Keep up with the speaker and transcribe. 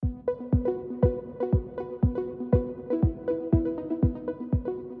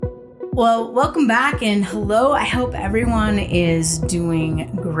Well, welcome back and hello. I hope everyone is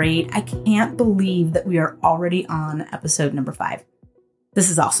doing great. I can't believe that we are already on episode number 5. This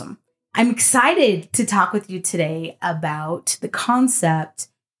is awesome. I'm excited to talk with you today about the concept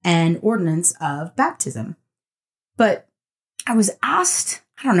and ordinance of baptism. But I was asked,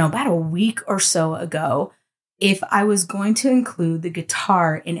 about a week or so ago, if I was going to include the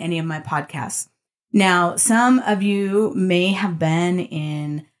guitar in any of my podcasts. Now, some of you may have been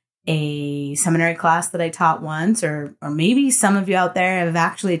in a seminary class that I taught once, or maybe some of you out there have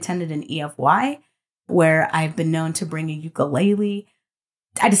actually attended an EFY where I've been known to bring a ukulele.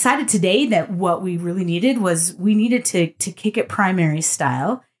 I decided today that what we really needed was we needed to kick it primary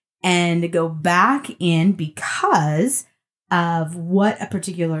style and go back in because of what a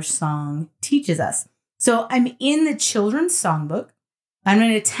particular song teaches us. So I'm in the children's songbook. I'm going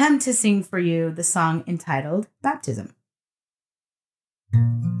to attempt to sing for you the song entitled Baptism.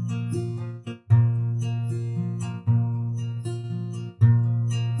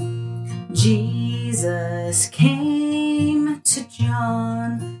 Jesus came to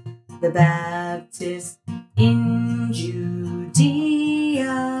John the Baptist in Judea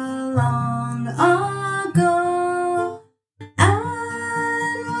long ago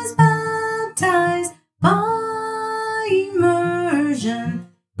and was baptized by immersion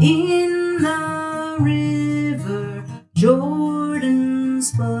in the river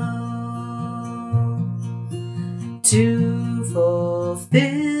Jordan's flow to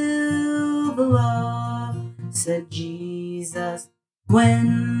fulfill the law, said Jesus,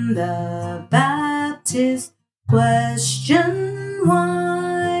 when the Baptist questioned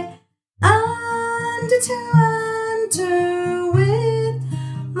why, and to enter with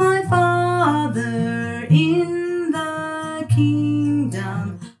my Father in the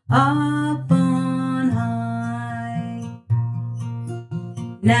kingdom up on high.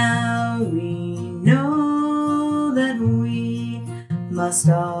 Now we know that we must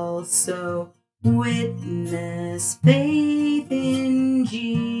also witness faith in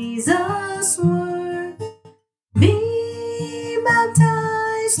Jesus' word, be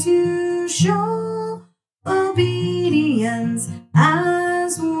baptized to show obedience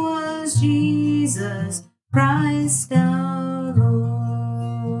as was Jesus Christ our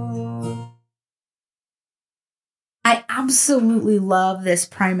Lord. I absolutely love this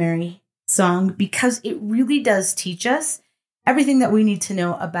primary song because it really does teach us everything that we need to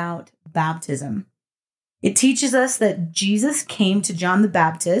know about baptism. It teaches us that Jesus came to John the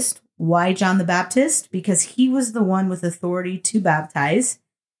Baptist. Why John the Baptist? Because he was the one with authority to baptize.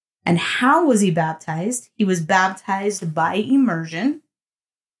 And how was he baptized? He was baptized by immersion.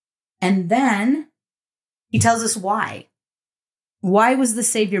 And then he tells us why. Why was the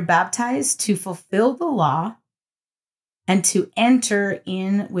Savior baptized? To fulfill the law and to enter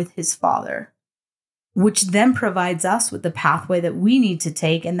in with his Father, which then provides us with the pathway that we need to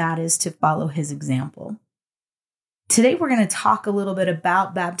take, and that is to follow his example. Today, we're going to talk a little bit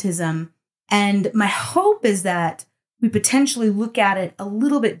about baptism, and my hope is that we potentially look at it a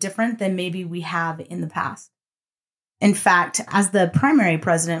little bit different than maybe we have in the past. In fact, as the primary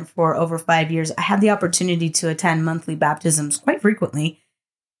president for over 5 years, I had the opportunity to attend monthly baptisms quite frequently.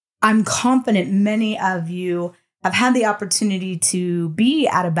 I'm confident many of you have had the opportunity to be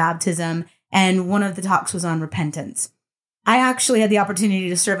at a baptism, and one of the talks was on repentance. I actually had the opportunity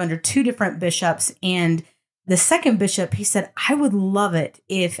to serve under 2 different bishops, and the second bishop, he said, I would love it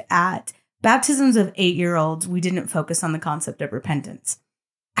if at baptisms of 8-year-olds, we didn't focus on the concept of repentance.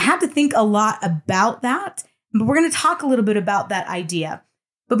 I had to think a lot about that, but we're going to talk a little bit about that idea.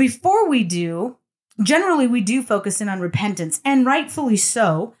 But before we do, generally we do focus in on repentance, and rightfully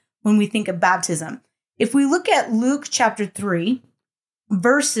so when we think of baptism. If we look at Luke chapter 3,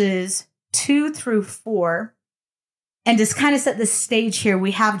 verses 2 through 4, and just kind of set the stage here, we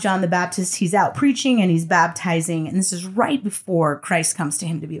have John the Baptist. He's out preaching and he's baptizing, and this is right before Christ comes to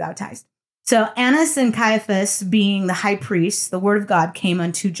him to be baptized. So Annas and Caiaphas, being the high priests, the word of God came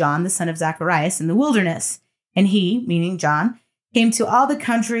unto John, the son of Zacharias, in the wilderness. And he, meaning John, came to all the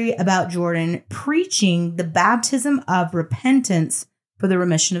country about Jordan, preaching the baptism of repentance for the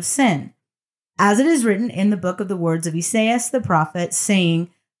remission of sin. As it is written in the book of the words of Isaiah the prophet,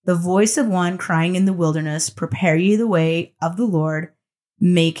 saying, the voice of one crying in the wilderness, prepare ye the way of the Lord,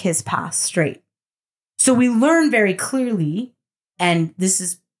 make his path straight. So we learn very clearly, and this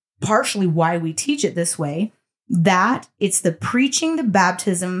is partially why we teach it this way, that it's the preaching the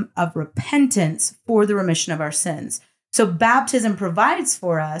baptism of repentance for the remission of our sins. So baptism provides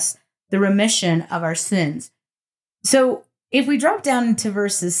for us the remission of our sins. So if we drop down into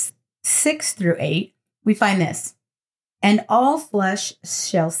verses 6 through 8, we find this. and all flesh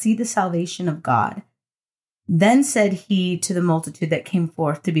shall see the salvation of God. Then said he to the multitude that came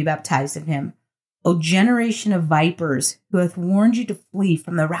forth to be baptized of him, O generation of vipers, who hath warned you to flee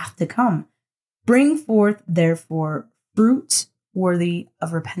from the wrath to come? Bring forth, therefore, fruit worthy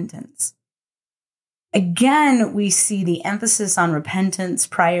of repentance. Again, we see the emphasis on repentance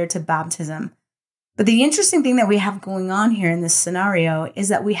prior to baptism. But the interesting thing that we have going on here in this scenario is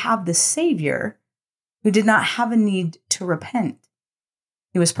that we have the Savior who did not have a need to repent.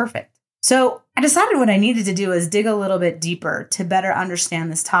 He was perfect. So I decided what I needed to do is dig a little bit deeper to better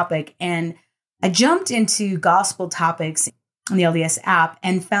understand this topic. And I jumped into gospel topics on the LDS app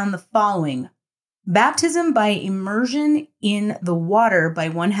and found the following. Baptism by immersion in the water by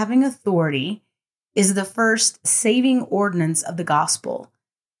one having authority is the first saving ordinance of the gospel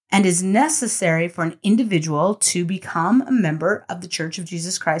and is necessary for an individual to become a member of the Church of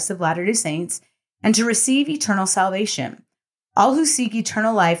Jesus Christ of Latter-day Saints and to receive eternal salvation. All who seek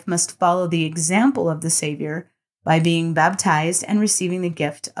eternal life must follow the example of the Savior by being baptized and receiving the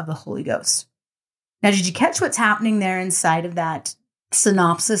gift of the Holy Ghost. Now, did you catch what's happening there inside of that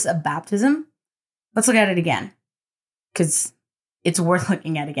synopsis of baptism? Let's look at it again, because it's worth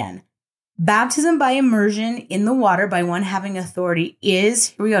looking at again. Baptism by immersion in the water by one having authority is,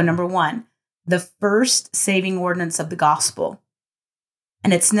 here we go, number one, the first saving ordinance of the gospel.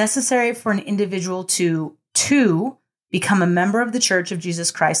 And it's necessary for an individual to, two, become a member of the Church of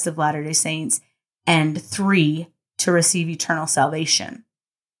Jesus Christ of Latter-day Saints, and three, to receive eternal salvation.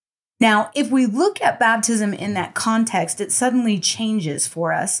 Now, if we look at baptism in that context, it suddenly changes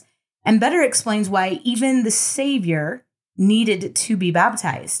for us and better explains why even the Savior needed to be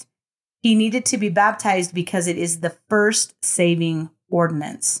baptized. He needed to be baptized because it is the first saving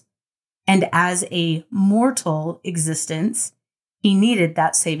ordinance. And as a mortal existence, he needed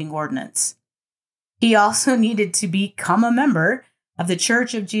that saving ordinance. He also needed to become a member of the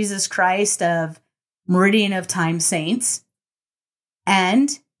Church of Jesus Christ of Meridian of Time Saints.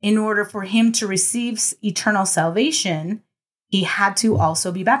 And in order for him to receive eternal salvation, he had to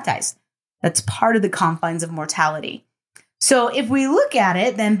also be baptized. That's part of the confines of mortality. So if we look at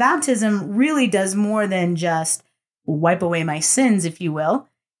it, then baptism really does more than just wipe away my sins, if you will.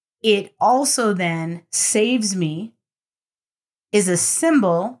 It also then saves me, is a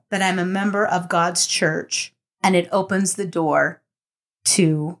symbol that I'm a member of God's church, and it opens the door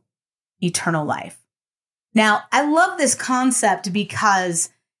to eternal life. Now, I love this concept because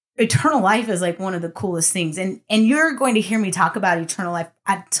eternal life is like one of the coolest things. And you're going to hear me talk about eternal life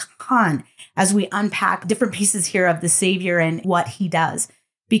a ton as we unpack different pieces here of the Savior and what he does.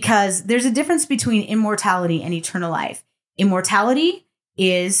 Because there's a difference between immortality and eternal life. Immortality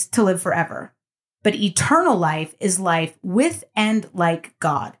is to live forever. But eternal life is life with and like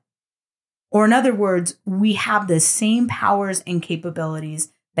God. Or in other words, we have the same powers and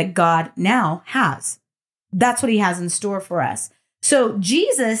capabilities that God now has. That's what he has in store for us. So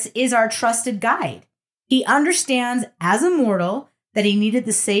Jesus is our trusted guide. He understands as a mortal that he needed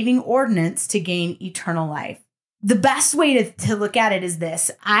the saving ordinance to gain eternal life. The best way to look at it is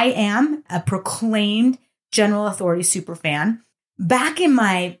this. I am a proclaimed general authority superfan. Back in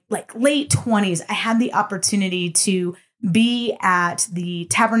my late 20s, I had the opportunity to be at the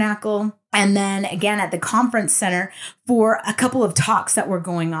Tabernacle and then again at the conference center for a couple of talks that were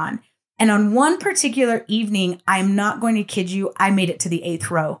going on. And on one particular evening, I'm not going to kid you, I made it to the 8th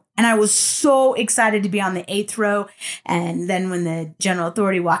row. And I was so excited to be on the 8th row. And then when the general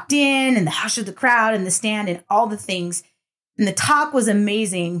authority walked in and the hush of the crowd and the stand and all the things, and the talk was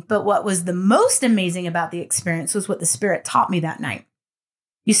amazing. But what was the most amazing about the experience was what the Spirit taught me that night.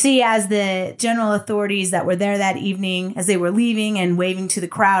 You see, as the general authorities that were there that evening, as they were leaving and waving to the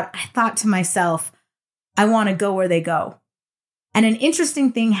crowd, I thought to myself, I want to go where they go. And an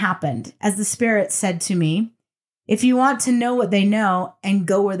interesting thing happened as the Spirit said to me, if you want to know what they know and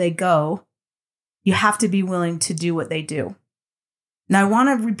go where they go, you have to be willing to do what they do. Now, I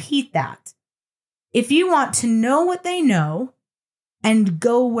want to repeat that. If you want to know what they know and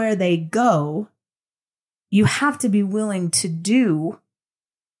go where they go, you have to be willing to do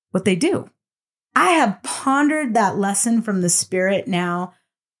what they do. I have pondered that lesson from the Spirit now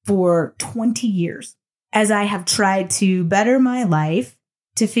for 20 years. As I have tried to better my life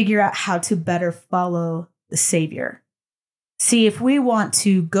to figure out how to better follow the Savior. See, if we want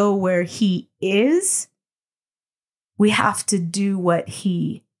to go where he is, we have to do what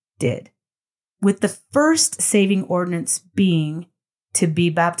he did. With the first saving ordinance being to be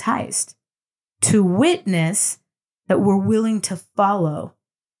baptized, to witness that we're willing to follow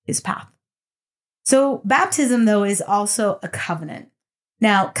his path. So baptism, though, is also a covenant.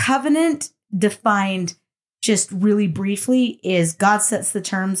 Now, covenant defined just really briefly, is God sets the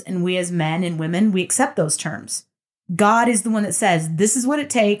terms and we as men and women, we accept those terms. God is the one that says, this is what it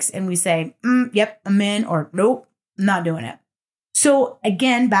takes. And we say, yep, I'm in, or nope, I'm not doing it. So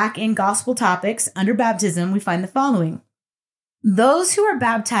again, back in gospel topics, under baptism, we find the following. Those who are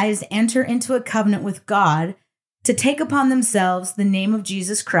baptized enter into a covenant with God to take upon themselves the name of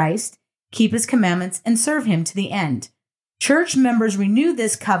Jesus Christ, keep his commandments, and serve him to the end. Church members renew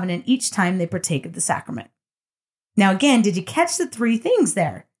this covenant each time they partake of the sacrament. Now again, did you catch the three things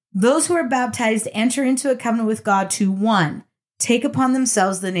there? Those who are baptized enter into a covenant with God to, 1, take upon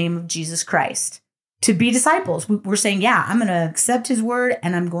themselves the name of Jesus Christ. To be disciples, we're saying, yeah, I'm going to accept his word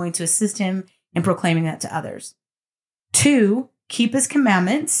and I'm going to assist him in proclaiming that to others. 2, keep his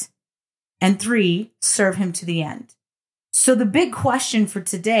commandments. And 3, serve him to the end. So the big question for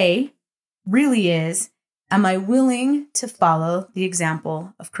today really is, am I willing to follow the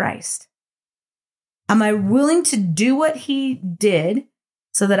example of Christ? Am I willing to do what he did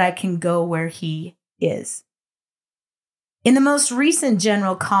so that I can go where he is? In the most recent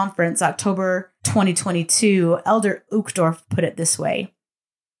General Conference, October 2022, Elder Uchtdorf put it this way.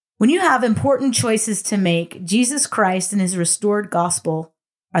 When you have important choices to make, Jesus Christ and his restored gospel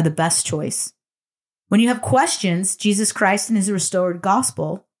are the best choice. When you have questions, Jesus Christ and his restored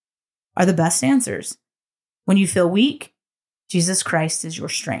gospel are the best answers. When you feel weak, Jesus Christ is your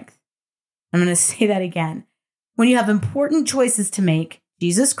strength. I'm going to say that again. When you have important choices to make,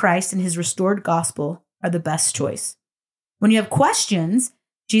 Jesus Christ and his restored gospel are the best choice. When you have questions,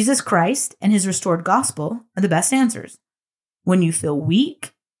 Jesus Christ and his restored gospel are the best answers. When you feel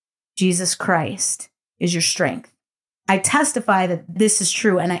weak, Jesus Christ is your strength. I testify that this is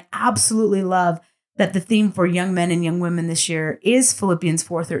true, and I absolutely love that the theme for young men and young women this year is Philippians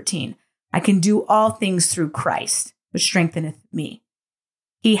 4:13. I can do all things through Christ, which strengtheneth me.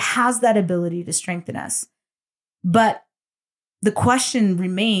 He has that ability to strengthen us. But the question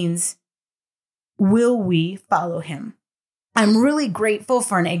remains, will we follow him? I'm really grateful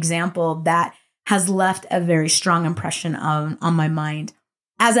for an example that has left a very strong impression on my mind.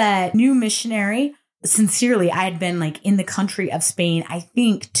 As a new missionary, sincerely, I had been in the country of Spain, I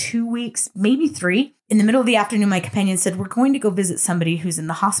think 2 weeks, maybe 3. In the middle of the afternoon, my companion said, we're going to go visit somebody who's in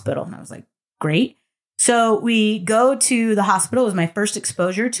the hospital. And I was like, great. So we go to the hospital. It was my first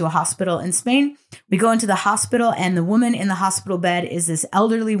exposure to a hospital in Spain. We go into the hospital, and the woman in the hospital bed is this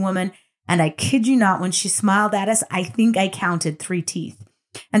elderly woman. And I kid you not, when she smiled at us, I think I counted 3 teeth.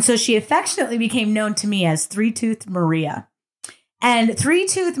 And so she affectionately became known to me as Three-Toothed Maria. And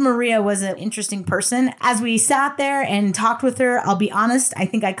Three-Toothed Maria was an interesting person. As we sat there and talked with her, I'll be honest, I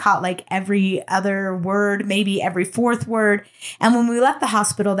think I caught every other word, maybe every 4th word. And when we left the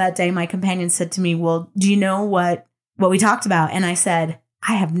hospital that day, my companion said to me, well, do you know what we talked about? And I said,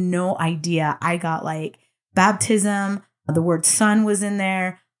 I have no idea. I got baptism. The word son was in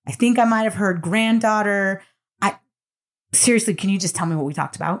there. I think I might have heard granddaughter. Seriously, can you just tell me what we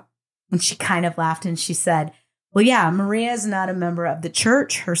talked about? And she kind of laughed and she said, well, yeah, Maria is not a member of the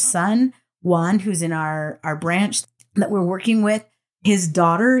church. Her son, Juan, who's in our branch that we're working with, his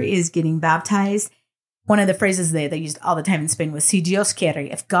daughter is getting baptized. One of the phrases they used all the time in Spain was, si Dios quiere,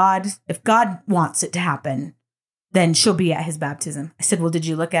 if God wants it to happen, then she'll be at his baptism. I said, well, did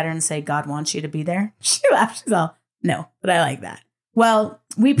you look at her and say, God wants you to be there? She laughed. She's all, no, but I like that. Well,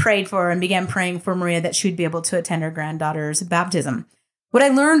 we prayed for her and began praying for Maria that she would be able to attend her granddaughter's baptism. What I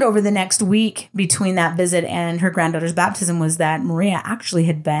learned over the next week between that visit and her granddaughter's baptism was that Maria actually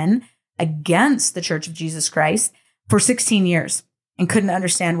had been against the Church of Jesus Christ for 16 years and couldn't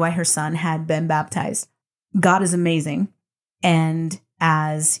understand why her son had been baptized. God is amazing. And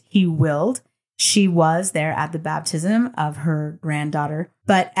as he willed, she was there at the baptism of her granddaughter.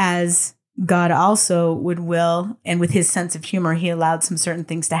 But as God also would will, and with his sense of humor, he allowed some certain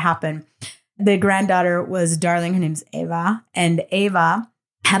things to happen. The granddaughter was darling. Her name's Eva. And Eva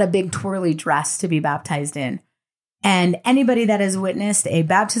had a big twirly dress to be baptized in. And anybody that has witnessed a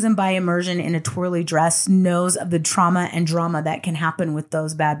baptism by immersion in a twirly dress knows of the trauma and drama that can happen with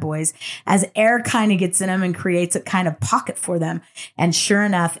those bad boys as air kind of gets in them and creates a kind of pocket for them. And sure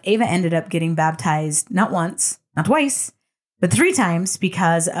enough, Eva ended up getting baptized not once, not twice, but 3 times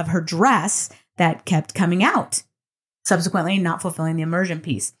because of her dress that kept coming out, subsequently not fulfilling the immersion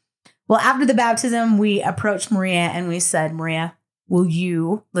piece. Well, after the baptism, we approached Maria and we said, Maria, will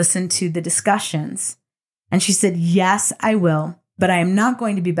you listen to the discussions? And she said, yes, I will, but I am not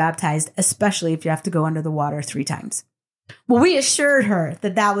going to be baptized, especially if you have to go under the water 3 times. Well, we assured her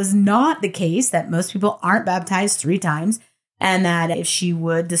that that was not the case, that most people aren't baptized 3 times, and that if she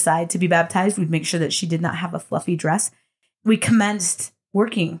would decide to be baptized, we'd make sure that she did not have a fluffy dress. We commenced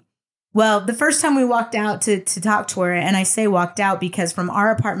working Well, the first time we walked out to talk to her, and I say walked out because from our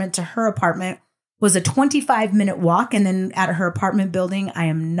apartment to her apartment was a 25-minute walk. And then at her apartment building, I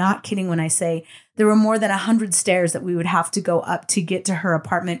am not kidding when I say there were more than 100 stairs that we would have to go up to get to her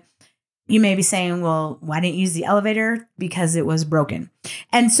apartment. You may be saying, well, why didn't you use the elevator? Because it was broken.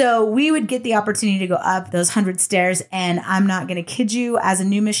 And so we would get the opportunity to go up those 100 stairs. And I'm not going to kid you, as a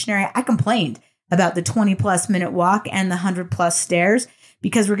new missionary, I complained about the 20+ minute walk and the 100+ stairs,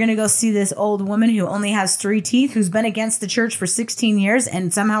 because we're going to go see this old woman who only has 3 teeth, who's been against the church for 16 years.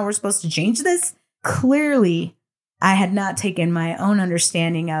 And somehow we're supposed to change this. Clearly, I had not taken my own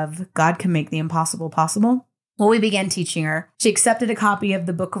understanding of God can make the impossible possible. Well, we began teaching her. She accepted a copy of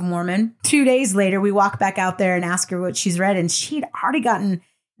the Book of Mormon. 2 days later, we walk back out there and ask her what she's read. And she'd already gotten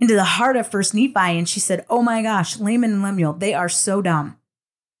into the heart of First Nephi. And she said, oh my gosh, Laman and Lemuel, they are so dumb.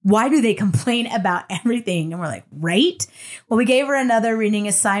 Why do they complain about everything? And we're like, right? Well, we gave her another reading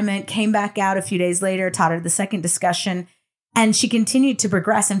assignment, came back out a few days later, taught her the second discussion, and she continued to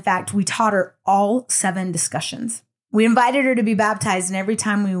progress. In fact, we taught her all 7 discussions. We invited her to be baptized, and every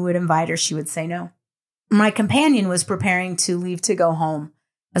time we would invite her, she would say no. My companion was preparing to leave to go home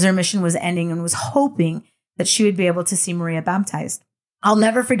as her mission was ending and was hoping that she would be able to see Maria baptized. I'll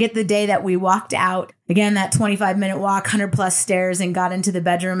never forget the day that we walked out, again, that 25-minute walk, 100+ stairs, and got into the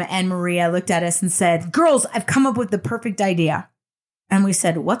bedroom. And Maria looked at us and said, girls, I've come up with the perfect idea. And we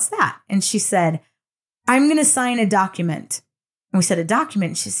said, what's that? And she said, I'm going to sign a document. And we said, a document?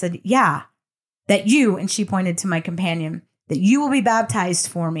 And she said, yeah, that you, and she pointed to my companion, that you will be baptized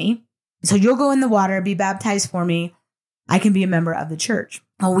for me. So you'll go in the water, be baptized for me. I can be a member of the church.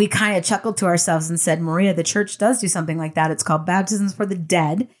 Well, we kind of chuckled to ourselves and said, Maria, the church does do something like that. It's called baptisms for the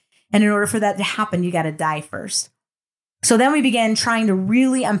dead. And in order for that to happen, you got to die first. So then we began trying to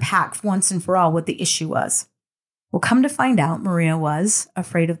really unpack once and for all what the issue was. Well, come to find out, Maria was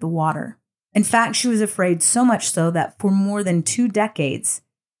afraid of the water. In fact, she was afraid so much so that for more than 2 decades,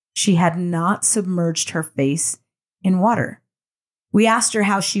 she had not submerged her face in water. We asked her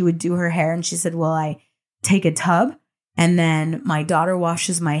how she would do her hair, and she said, well, I take a tub, and then my daughter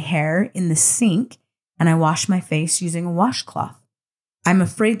washes my hair in the sink, and I wash my face using a washcloth. I'm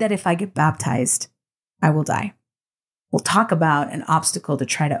afraid that if I get baptized, I will die. We'll talk about an obstacle to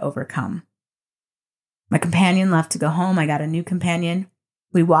try to overcome. My companion left to go home. I got a new companion.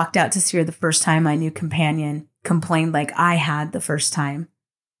 We walked out to see her the first time. My new companion complained like I had the first time.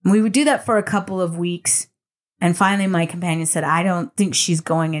 And we would do that for a couple of weeks. And finally, my companion said, I don't think she's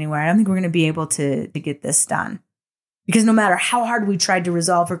going anywhere. I don't think we're going to be able to get this done. Because no matter how hard we tried to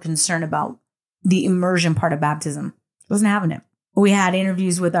resolve her concern about the immersion part of baptism, she wasn't having it. We had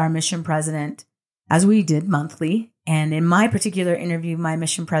interviews with our mission president, as we did monthly. And in my particular interview, my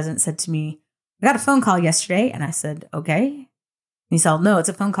mission president said to me, I got a phone call yesterday. And I said, okay. And he said, no, it's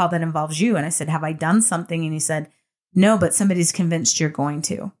a phone call that involves you. And I said, have I done something? And he said, no, but somebody's convinced you're going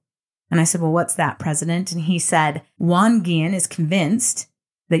to. And I said, well, what's that, President? And he said, Juan Guillen is convinced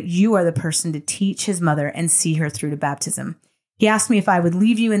that you are the person to teach his mother and see her through to baptism. He asked me if I would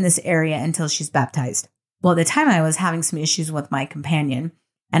leave you in this area until she's baptized. Well, at the time I was having some issues with my companion.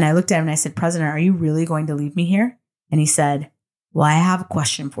 And I looked at him and I said, President, are you really going to leave me here? And he said, well, I have a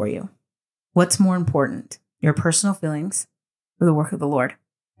question for you. What's more important, your personal feelings or the work of the Lord?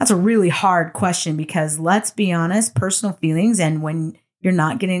 That's a really hard question because let's be honest, personal feelings and when you're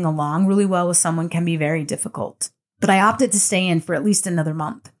not getting along really well with someone can be very difficult. But I opted to stay in for at least another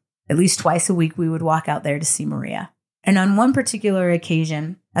month. At least twice a week, we would walk out there to see Maria. And on one particular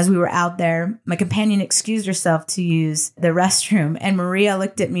occasion, as we were out there, my companion excused herself to use the restroom. And Maria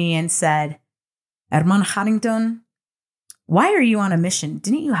looked at me and said, Herman Harrington, why are you on a mission?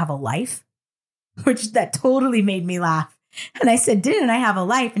 Didn't you have a life? Which that totally made me laugh. And I said, didn't I have a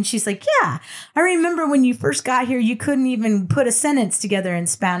life? And she's like, yeah, I remember when you first got here, you couldn't even put a sentence together in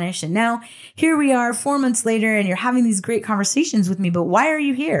Spanish. And now here we are 4 months later and you're having these great conversations with me. But why are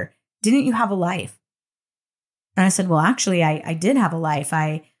you here? Didn't you have a life? And I said, well, actually, I did have a life.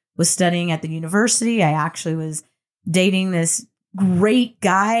 I was studying at the university. I actually was dating this great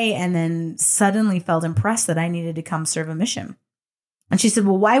guy and then suddenly felt impressed that I needed to come serve a mission. And she said,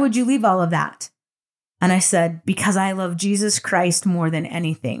 well, why would you leave all of that? And I said, because I love Jesus Christ more than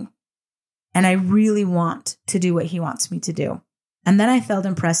anything. And I really want to do what he wants me to do. And then I felt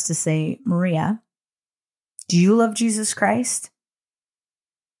impressed to say, Maria, do you love Jesus Christ?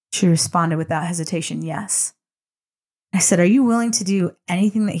 She responded without hesitation, yes. I said, are you willing to do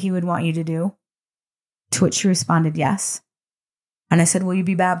anything that he would want you to do? To which she responded, yes. And I said, will you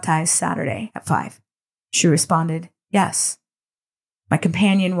be baptized Saturday at 5? She responded, yes. My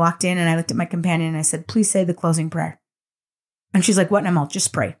companion walked in and I looked at my companion and I said, please say the closing prayer. And she's like, what, Emil?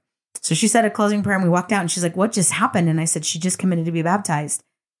 Just pray. So she said a closing prayer and we walked out and she's like, what just happened? And I said, she just committed to be baptized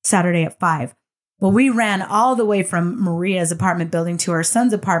Saturday at 5. Well, we ran all the way from Maria's apartment building to our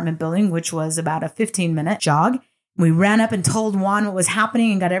son's apartment building, which was about a 15-minute jog. We ran up and told Juan what was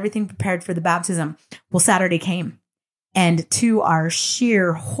happening and got everything prepared for the baptism. Well, Saturday came. And to our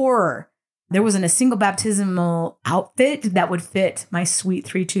sheer horror, there wasn't a single baptismal outfit that would fit my sweet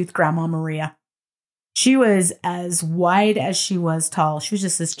 3-tooth Grandma Maria. She was as wide as she was tall. She was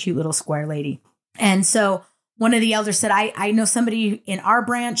just this cute little square lady. And so one of the elders said, I know somebody in our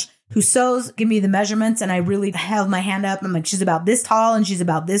branch who sews, give me the measurements. And I really held my hand up. I'm like, she's about this tall and she's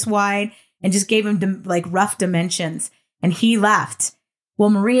about this wide, and just gave him like rough dimensions. And he left. Well,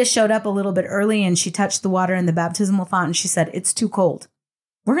 Maria showed up a little bit early and she touched the water in the baptismal font and she said, it's too cold.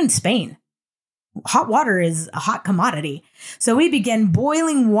 We're in Spain. Hot water is a hot commodity. So we began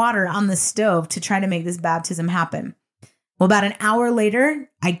boiling water on the stove to try to make this baptism happen. Well, about an hour later,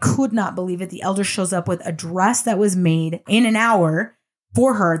 I could not believe it. The elder shows up with a dress that was made in an hour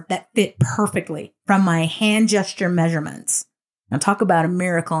for her that fit perfectly from my hand gesture measurements. Now talk about a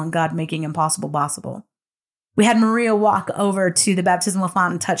miracle and God making impossible possible. We had Maria walk over to the baptismal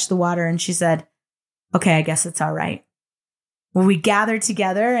font and touch the water, and she said, okay, I guess it's all right. Well, we gathered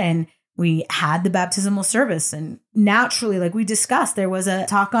together and we had the baptismal service, and naturally, like we discussed, there was a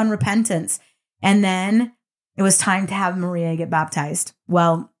talk on repentance. And then it was time to have Maria get baptized.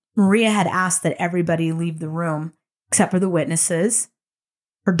 Well, Maria had asked that everybody leave the room except for the witnesses,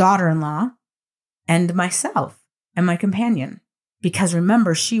 her daughter-in-law, and myself and my companion. Because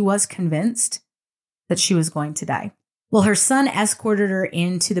remember, she was convinced that she was going to die. Well, her son escorted her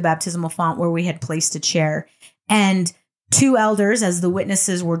into the baptismal font where we had placed a chair, and 2 elders as the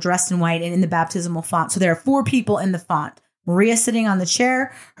witnesses were dressed in white and in the baptismal font. So there are 4 people in the font. Maria sitting on the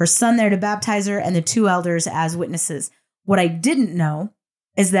chair, her son there to baptize her, and the 2 elders as witnesses. What I didn't know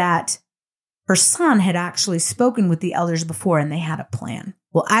is that her son had actually spoken with the elders before and they had a plan.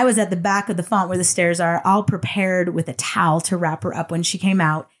 Well, I was at the back of the font where the stairs are, all prepared with a towel to wrap her up when she came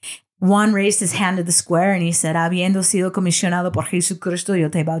out. Juan raised his hand to the square and he said, habiendo sido comisionado por Jesucristo, yo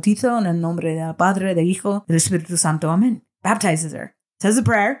te bautizo en el nombre del Padre, del Hijo, del Espíritu Santo. Amen. Baptizes her, says a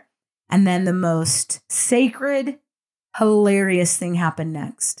prayer. And then the most sacred, hilarious thing happened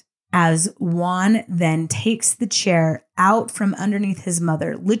next. As Juan then takes the chair out from underneath his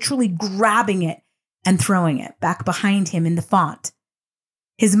mother, literally grabbing it and throwing it back behind him in the font.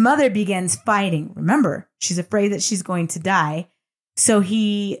 His mother begins fighting. Remember, she's afraid that she's going to die. So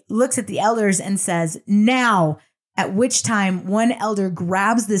he looks at the elders and says, now, at which time one elder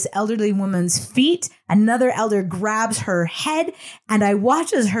grabs this elderly woman's feet, another elder grabs her head, and I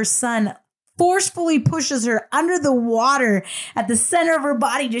watch as her son forcefully pushes her under the water at the center of her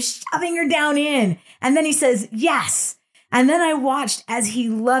body, just shoving her down in. And then he says, yes. And then I watched as he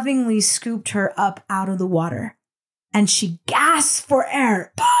lovingly scooped her up out of the water. And she gasped for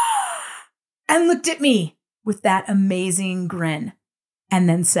air and looked at me with that amazing grin and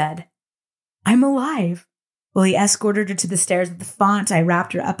then said, I'm alive. Well, he escorted her to the stairs of the font. I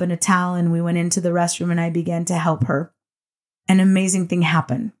wrapped her up in a towel and we went into the restroom and I began to help her. An amazing thing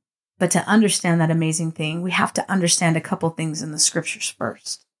happened. But to understand that amazing thing, we have to understand a couple things in the scriptures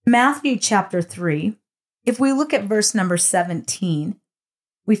first. Matthew chapter 3, if we look at verse number 17,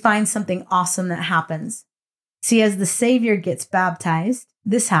 we find something awesome that happens. See, as the Savior gets baptized,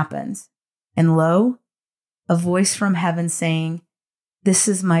 this happens. And lo, a voice from heaven saying, this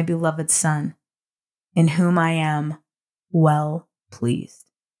is my beloved Son, in whom I am well pleased.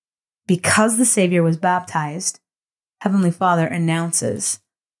 Because the Savior was baptized, Heavenly Father announces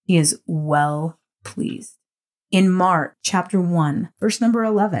he is well pleased. In Mark chapter 1, verse number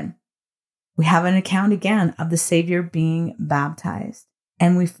 11, we have an account again of the Savior being baptized.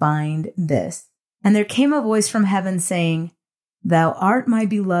 And we find this. And there came a voice from heaven saying, thou art my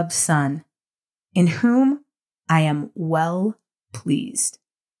beloved Son, in whom I am well pleased.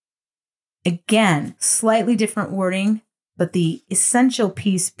 Again, slightly different wording, but the essential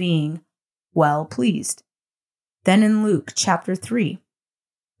piece being well pleased. Then in Luke chapter 3,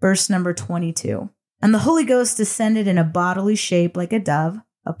 verse number 22, and the Holy Ghost descended in a bodily shape like a dove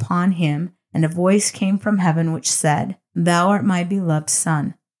upon him, and a voice came from heaven which said, thou art my beloved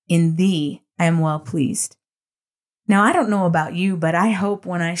Son, in thee I am well pleased. Now, I don't know about you, but I hope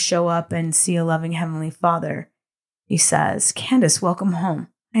when I show up and see a loving Heavenly Father, he says, Candace, welcome home.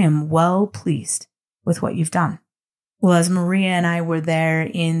 I am well pleased with what you've done. Well, as Maria and I were there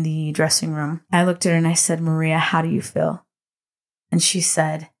in the dressing room, I looked at her and I said, Maria, how do you feel? And she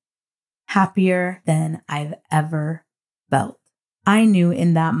said, happier than I've ever felt. I knew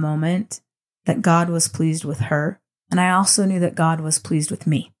in that moment that God was pleased with her. And I also knew that God was pleased with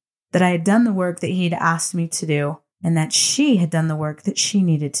me. that I had done the work that he had asked me to do, and that she had done the work that she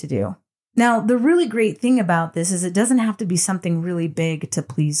needed to do. Now, the really great thing about this is it doesn't have to be something really big to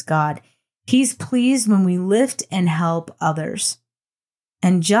please God. He's pleased when we lift and help others.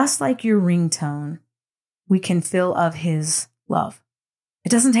 And just like your ringtone, we can feel of his love. It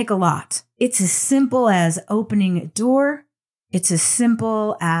doesn't take a lot. It's as simple as opening a door. It's as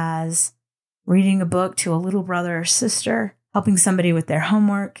simple as reading a book to a little brother or sister, helping somebody with their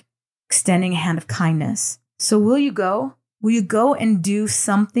homework, extending a hand of kindness. So will you go? Will you go and do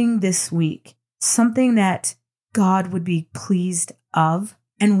something this week? Something that God would be pleased of?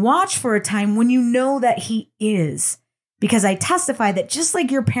 And watch for a time when you know that he is. Because I testify that just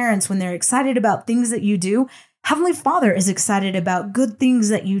like your parents, when they're excited about things that you do, Heavenly Father is excited about good things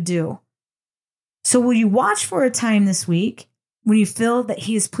that you do. So will you watch for a time this week when you feel that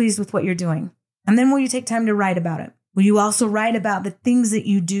he is pleased with what you're doing? And then will you take time to write about it? Will you also write about the things that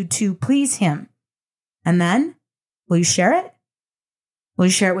you do to please him? And then will you share it? Will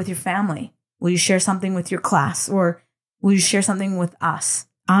you share it with your family? Will you share something with your class? Or will you share something with us?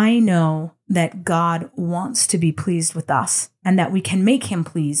 I know that God wants to be pleased with us and that we can make him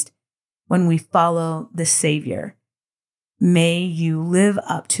pleased when we follow the Savior. May you live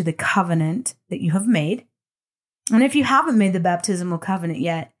up to the covenant that you have made. And if you haven't made the baptismal covenant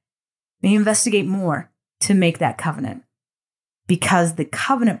yet, may you investigate more to make that covenant. Because the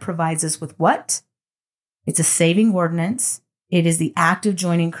covenant provides us with what? It's a saving ordinance. It is the act of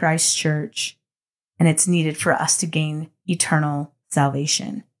joining Christ's church, and it's needed for us to gain eternal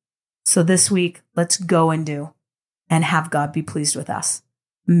salvation. So this week, let's go and do and have God be pleased with us.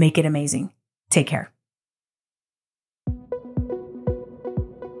 Make it amazing. Take care.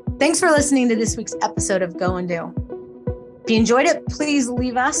 Thanks for listening to this week's episode of Go and Do. If you enjoyed it, please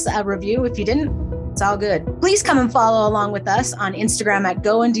leave us a review. If you didn't, it's all good. Please come and follow along with us on Instagram at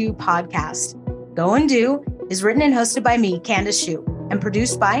Go and Do Podcast. Go and Do is written and hosted by me, Candace Shue, and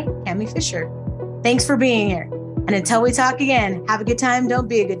produced by Cami Fisher. Thanks for being here. And until we talk again, have a good time. Don't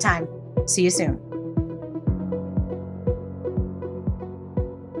be a good time. See you soon.